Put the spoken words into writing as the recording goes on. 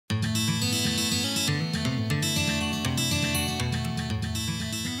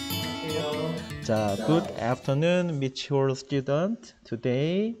자, good afternoon, mature student.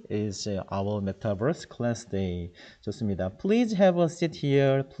 Today is our Metaverse class day. 좋습니다. Please have a seat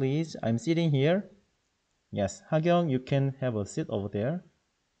here, please. I'm sitting here. Yes, 하경, you can have a seat over there.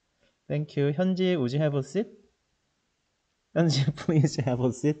 Thank you. 현지, would you have a seat? 현지, please have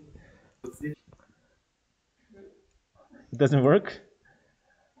a seat. It doesn't work?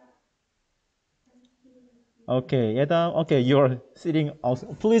 Okay, 예담. Okay, you're sitting out.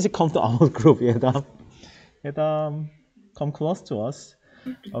 Please come to our group, 예담. 예담, come close to us.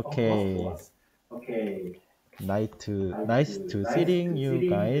 Okay. Nice to seeing you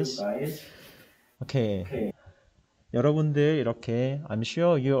guys. Okay. 여러분들 이렇게 I'm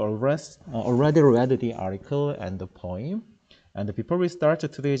sure you already read the article and the poem. And before we start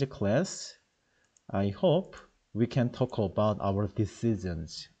today's class, I hope we can talk about our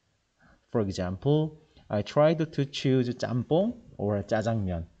decisions. For example, I tried to choose 짬뽕 or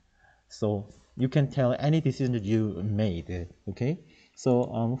짜장면. So you can tell any decision that you made. Okay.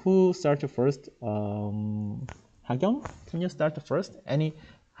 So who started first? 하경? Can you start first? Any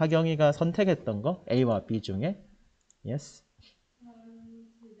하경이가 선택했던 거 A와 B 중에? Yes.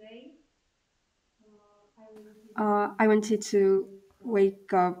 I wanted to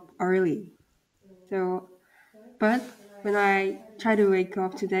wake up early. But when I try to wake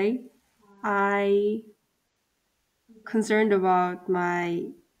up today, I concerned about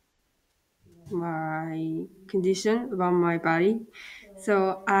my condition, about my body.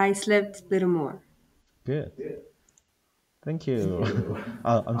 So I slept a little more. Good. Thank you.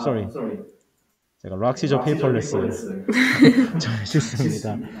 I'm sorry. 제가 락시저 페이퍼레스 잘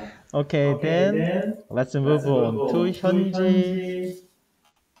실수입니다. Okay, then let's move on to 현지.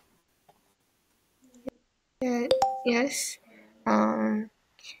 Yes.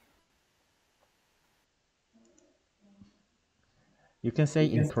 You can say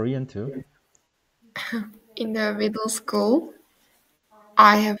in Korean too. In the middle school,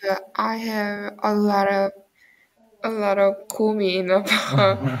 I have a lot of 고민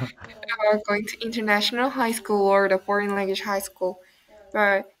about going to international high school or the foreign language high school,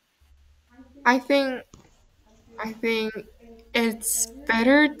 but I think it's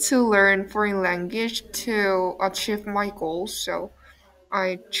better to learn foreign language to achieve my goals. So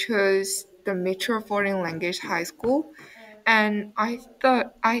I chose the Metro Foreign Language High School, and I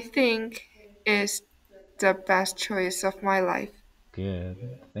think it's the best choice of my life. Good.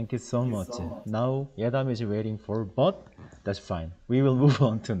 Thank you so much. Now 예담 is waiting for, but that's fine. We will move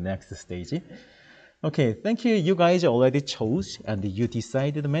on to next stage. Okay, thank you. You guys already chose and you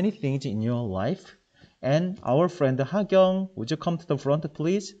decided many things in your life. And our friend 하경, would you come to the front,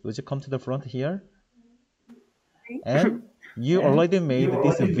 please? Would you come to the front here? And you already made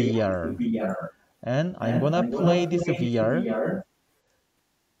this VR. And I'm gonna play this VR.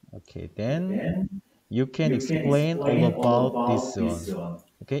 Okay, then you can explain all about this one.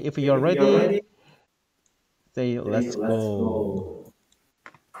 Okay, if you're ready, say let's go.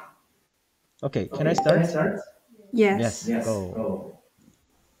 Okay, can I start? Yes. Go.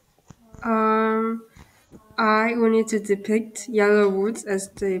 I wanted to depict yellow woods as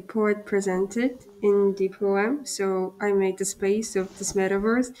the poet presented in the poem, so I made the space of this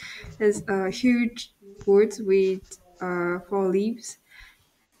metaverse as a huge woods with 4 leaves.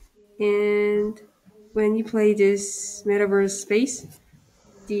 And when you play this metaverse space,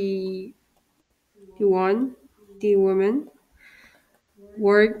 the woman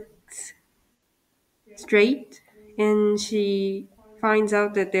works straight, and she finds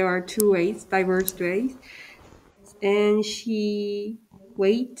out that there are 2 ways, diverged ways, and she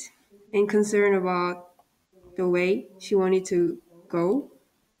wait and concerned about the way she wanted to go.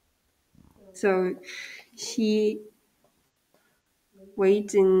 So she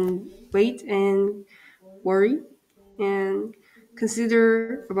wait and worry and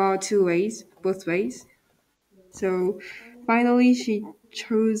consider about 2 ways, both ways. So finally she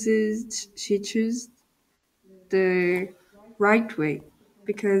chooses the right way,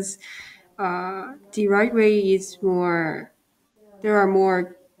 because the right way is more, there are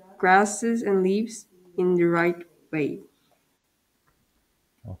more grasses and leaves in the right way.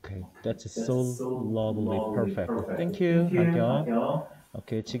 Okay, that's so lovely, perfect. Thank you, 하경.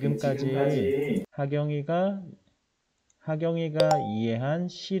 Okay, 지금까지 하경이가 이해한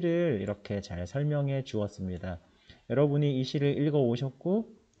시를 이렇게 잘 설명해 주었습니다. 여러분이 이 시를 읽어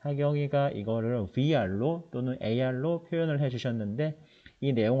오셨고 하경이가 이거를 VR로 또는 AR로 표현을 해 주셨는데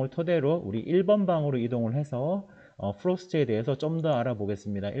이 내용을 토대로 우리 1번 방으로 이동을 해서 프로스트에 대해서 좀 더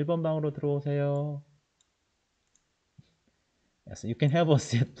알아보겠습니다. 1번 방으로 들어오세요. Yes, you can have a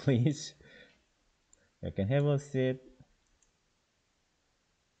seat, please. You can have a seat.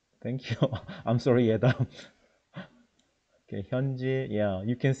 Thank you. I'm sorry, 예담. Okay, 현지, yeah,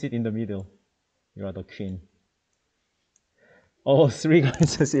 you can sit in the middle. You are the queen. Oh, three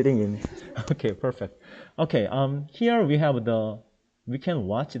guys are sitting in. Okay, perfect. Okay, here we can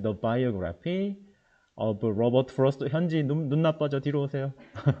watch the biography of Robert Frost. 현지 눈 나빠져 뒤로 오세요.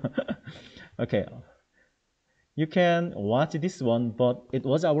 Okay, you can watch this one, but it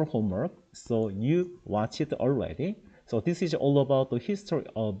was our homework, so you watch it already. So this is all about the history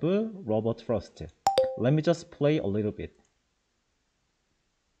of Robert Frost. Let me just play a little bit.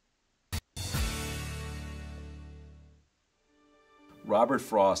 Robert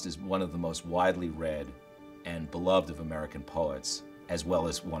Frost is one of the most widely read and beloved of American poets, as well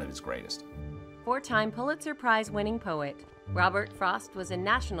as one of his greatest. Four-time Pulitzer Prize-winning poet, Robert Frost was a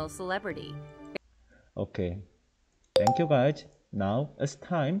national celebrity. Okay, thank you guys. Now it's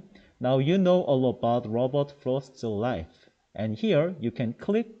time. Now you know all about Robert Frost's life. And here you can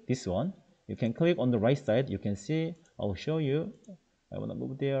click this one. You can click on the right side. You can see, I'll show you. I want to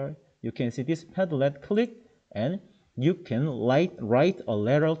move there. You can see this Padlet, click, and you can write a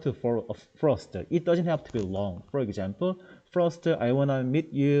letter to Frost. It doesn't have to be long. For example, Frost, I want to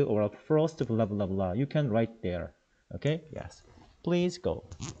meet you, or Frost, blah, blah, blah. You can write there. Okay, yes. Please go.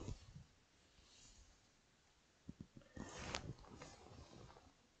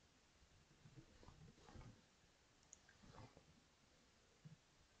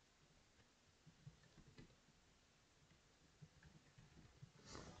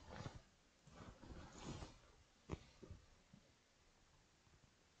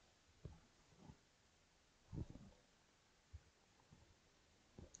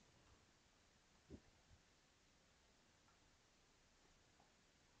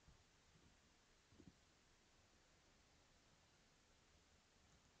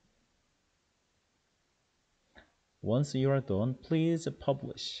 Once you are done, please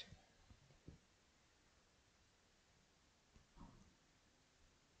publish.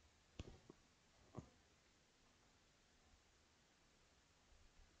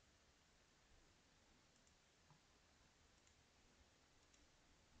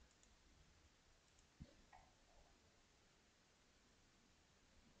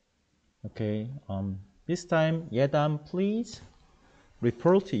 Okay, this time, Yedam, please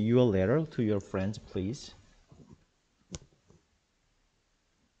report your letter to your friends, please.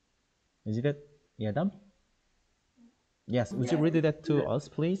 Is it Yedam? Yes, would you read that to us,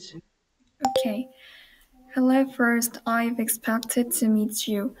 please? Okay. Hello, first, I've expected to meet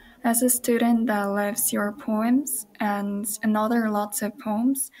you. As a student that loves your poems and another lots of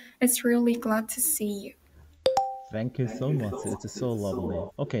poems, it's really glad to see you. Thank you so much. It's so lovely.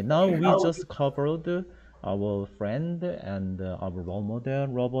 Okay, now we just covered our friend and our role model,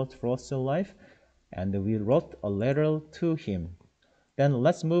 Robert Frost's life, and we wrote a letter to him. Then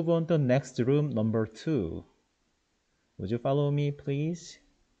let's move on to next room, number 2. Would you follow me, please?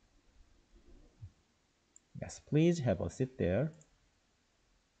 Yes, please have a seat there.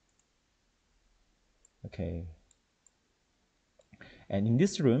 Okay. And in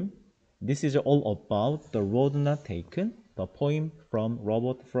this room, this is all about The Road Not Taken, the poem from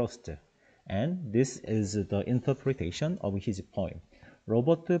Robert Frost. And this is the interpretation of his poem.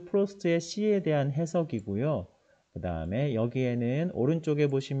 로버트 프로스트의 시에 대한 해석이고요. 그 다음에 여기에는 오른쪽에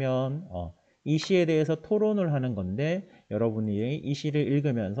보시면 이 시에 대해서 토론을 하는 건데 여러분이 이 시를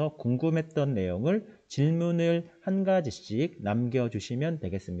읽으면서 궁금했던 내용을 질문을 한 가지씩 남겨주시면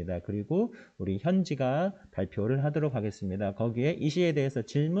되겠습니다. 그리고 우리 현지가 발표를 하도록 하겠습니다. 거기에 이 시에 대해서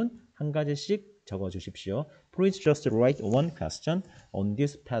질문 한 가지씩 적어주십시오. Please just write one question on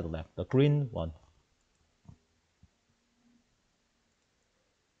this padlet, the green one.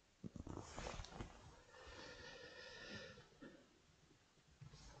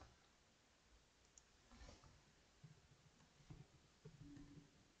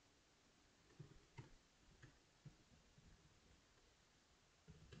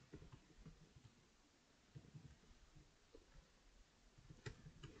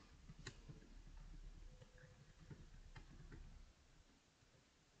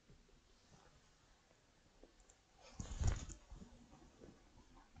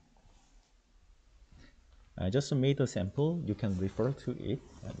 I just made a sample. You can refer to it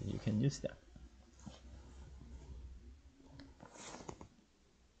and you can use that.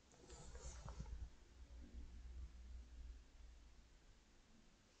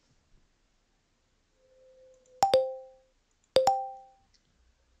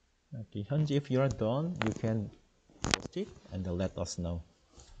 Okay, 현지, if you are done, you can post it and let us know.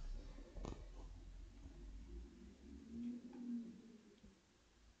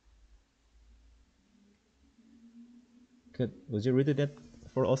 Good. Would you read that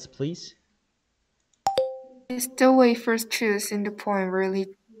for us, please? Is the way first choose in the poem really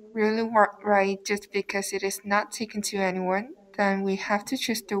right just because it is not taken to anyone? Then we have to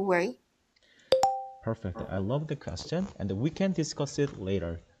choose the way. Perfect. I love the question, and we can discuss it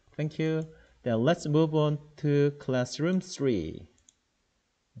later. Thank you. Then let's move on to classroom 3.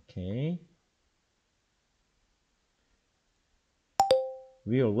 Okay.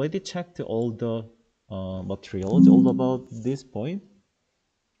 We already checked all the materials all about this point.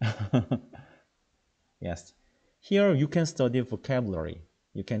 Yes. Here you can study vocabulary.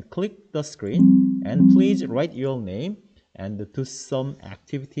 You can click the screen and please write your name and do some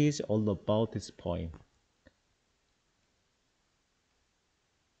activities all about this poem.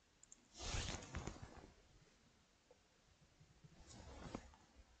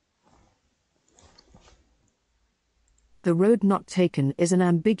 The Road Not Taken is an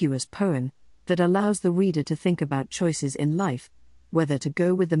ambiguous poem that allows the reader to think about choices in life, whether to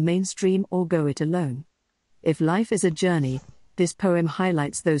go with the mainstream or go it alone. If life is a journey, this poem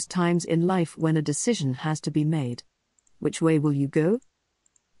highlights those times in life when a decision has to be made. Which way will you go?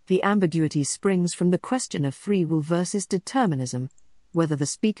 The ambiguity springs from the question of free will versus determinism, whether the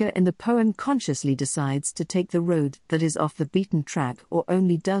speaker in the poem consciously decides to take the road that is off the beaten track or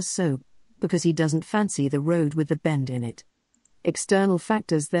only does so because he doesn't fancy the road with the bend in it. External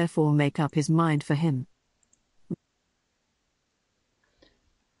factors therefore make up his mind for him.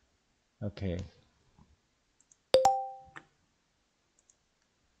 Okay.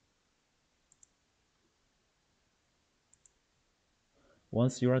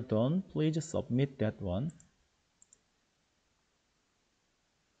 Once you are done, please submit that one.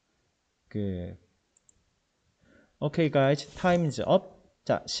 Good. Okay, guys, time is up.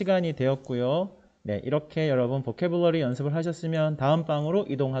 자, 시간이 되었고요. 네, 이렇게 여러분 보캐블러리 연습을 하셨으면 다음 방으로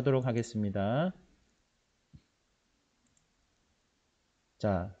이동하도록 하겠습니다.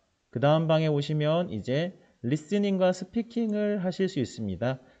 자, 그 다음 방에 오시면 이제 리스닝과 스피킹을 하실 수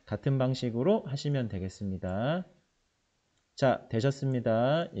있습니다. 같은 방식으로 하시면 되겠습니다. 자,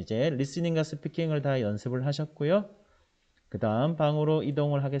 되셨습니다. 이제 리스닝과 스피킹을 다 연습을 하셨고요. 그 다음 방으로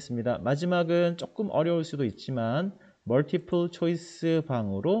이동을 하겠습니다. 마지막은 조금 어려울 수도 있지만 멀티플 초이스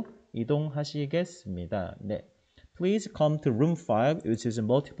방으로 이동하시겠습니다. 네. Please come to room 5, which is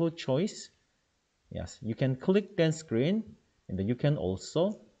multiple choice. Yes, you can click that screen and you can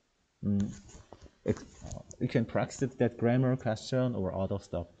also you can practice that grammar question or other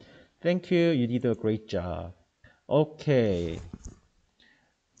stuff. Thank you. You did a great job. Okay.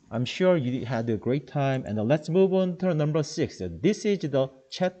 I'm sure you had a great time. And let's move on to number 6. This is the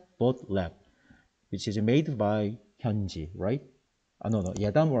chatbot lab, which is made by Hyunji, right? No,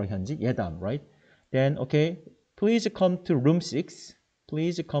 Yedam or Hyunji? Yedam, right? Then, okay, please come to room 6.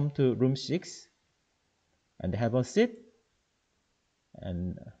 Please come to room 6 and have a seat.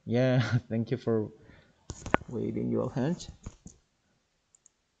 And yeah, thank you for waving your hand.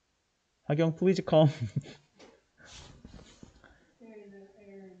 Hagyong, please come.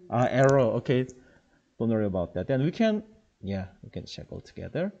 Error. Okay, don't worry about that. Then we can check all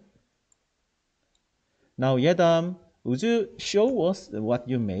together. Now, Yedam, would you show us what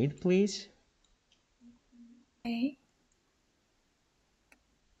you made, please? Okay.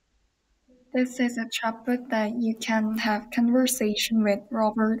 This is a chatbot that you can have conversation with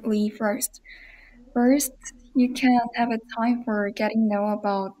Robert Lee first. First, you can have a time for getting know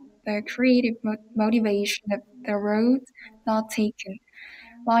about the creative motivation of the road not taken,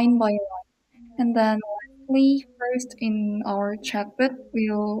 line by line. And then lastly, first in our chatbot,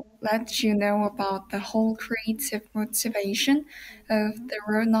 we'll let you know about the whole creative motivation of the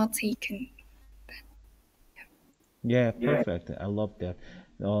road not taken. Yeah, perfect. I love that.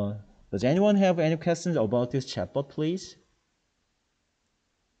 Does anyone have any questions about this chatbot, please?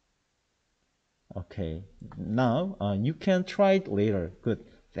 Okay, now you can try it later. Good,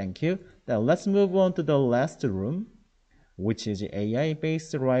 thank you. Now let's move on to the last room, which is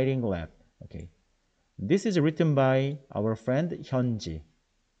AI-based writing lab. Okay, this is written by our friend Hyunji.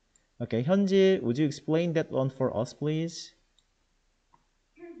 Okay, Hyunji, would you explain that one for us, please?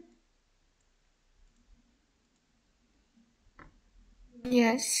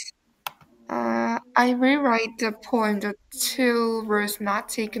 Yes. I rewrite the poem the two words not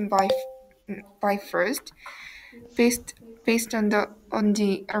taken by first. Based on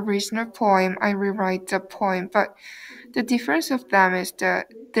the original poem, I rewrite the poem, but the difference of them is that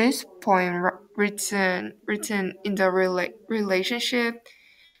this poem written in the relationship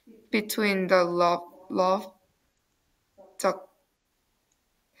between the love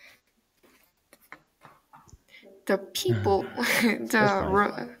the people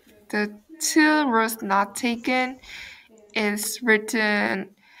the two words not taken It's written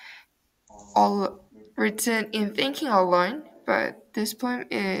in thinking alone, but this poem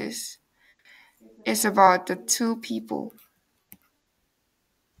is about the two people.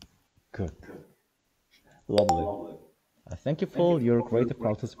 Good. Lovely. Thank you for your great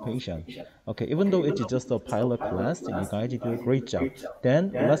participation. Okay, even though it's just a pilot class, you guys did a great job.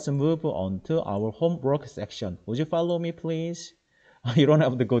 Then let's move on to our homework section. Would you follow me, please? You don't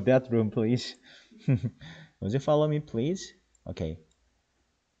have to go that room, please. Would you follow me, please? Okay.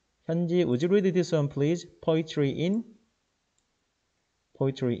 현지, would you read this one, please? Poetry in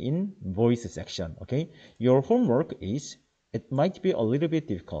voice section. Okay. Your homework is, it might be a little bit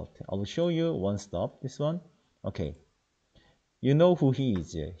difficult. I'll show you one stop. This one. Okay. You know who he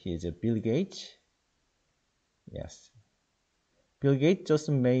is. He is Bill Gates. Yes. Bill Gates just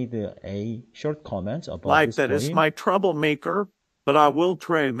made a short comment about Like this that poem. is my troublemaker, but I will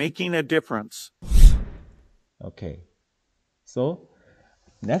try making a difference. Okay. So,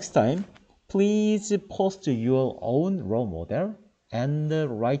 next time, please post your own role model and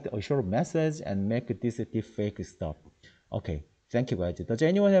write a short message and make this deepfake stuff. Okay. Thank you, guys. Does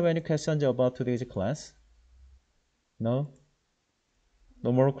anyone have any questions about today's class? No?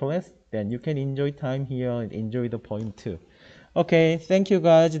 No more class? Then you can enjoy time here and enjoy the poem too. Okay, thank you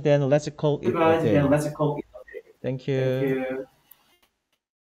guys. Then let's call it a day. Thank you.